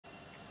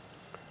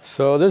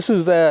So this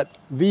is that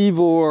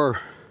Vevor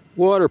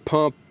water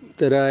pump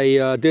that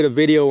I did a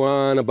video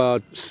on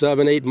about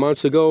 7-8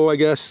 months ago, I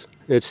guess.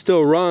 It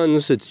still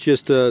runs, it's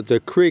just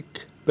the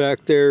creek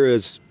back there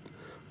is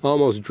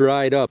almost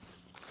dried up.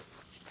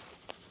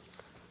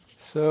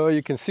 So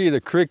you can see the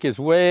creek is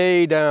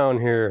way down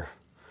here.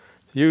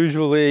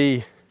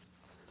 Usually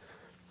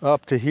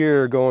up to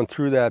here going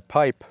through that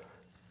pipe.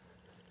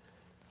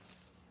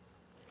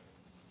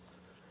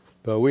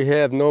 But we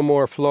have no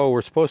more flow.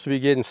 We're supposed to be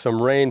getting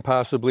some rain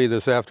possibly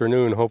this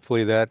afternoon.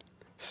 Hopefully that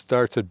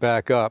starts it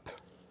back up.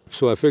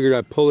 So I figured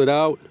I'd pull it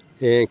out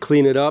and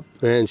clean it up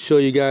and show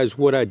you guys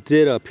what I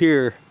did up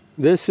here.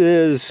 This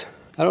is,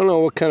 I don't know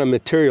what kind of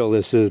material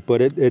this is,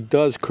 but it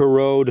does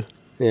corrode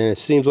and it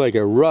seems like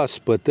it rusts,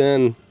 but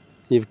then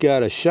you've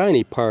got a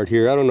shiny part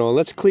here. I don't know.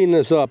 Let's clean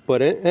this up.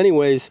 But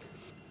anyways,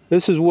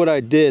 this is what I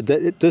did.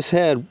 This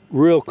had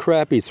real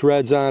crappy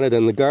threads on it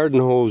and the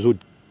garden hose would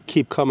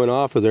keep coming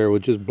off of there,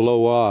 would just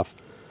blow off.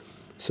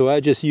 So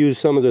I just used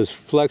some of this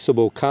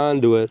flexible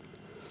conduit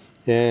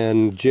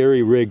and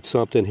jerry rigged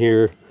something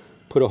here,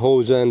 put a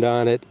hose end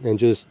on it and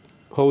just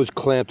hose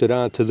clamped it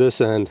onto this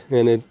end,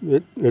 and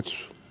it's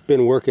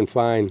been working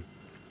fine.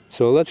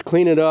 So let's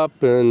clean it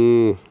up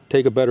and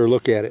take a better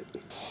look at it.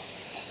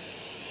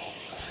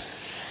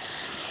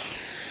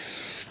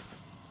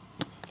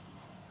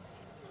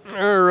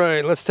 All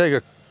right, let's take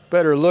a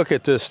better look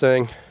at this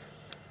thing.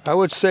 I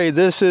would say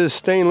this is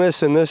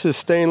stainless and this is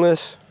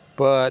stainless,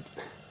 but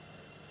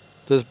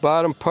this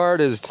bottom part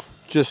is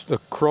just a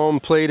chrome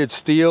plated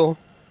steel,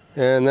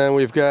 and then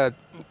we've got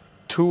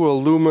two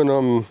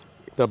aluminum.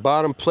 The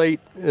bottom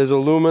plate is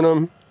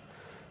aluminum.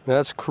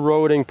 That's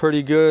corroding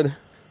pretty good,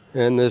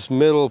 and this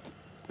middle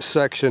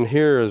section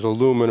here is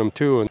aluminum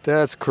too, and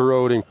that's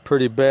corroding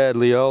pretty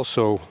badly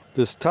also.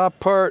 This top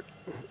part,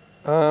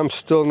 I'm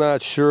still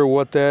not sure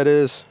what that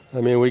is.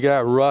 I mean, we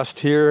got rust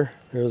here.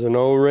 There's an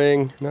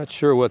O-ring. Not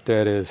sure what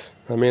that is.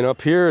 I mean,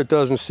 up here it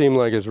doesn't seem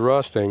like it's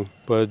rusting,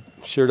 but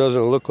sure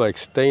doesn't look like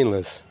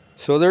stainless.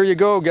 So there you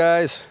go,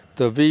 guys.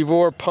 The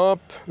Vevor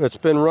pump, it's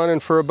been running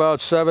for about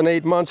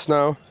 7-8 months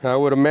now. I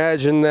would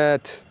imagine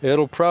that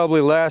it'll probably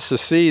last a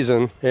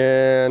season,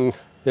 and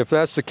if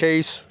that's the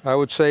case, I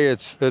would say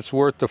it's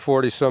worth the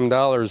 $40-some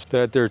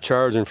that they're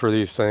charging for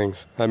these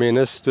things. I mean,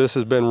 this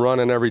has been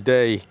running every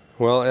day.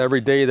 Well,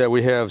 every day that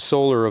we have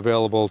solar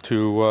available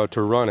to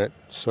run it.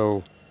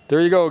 So there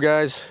you go,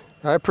 guys.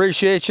 I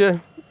appreciate you.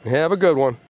 Have a good one.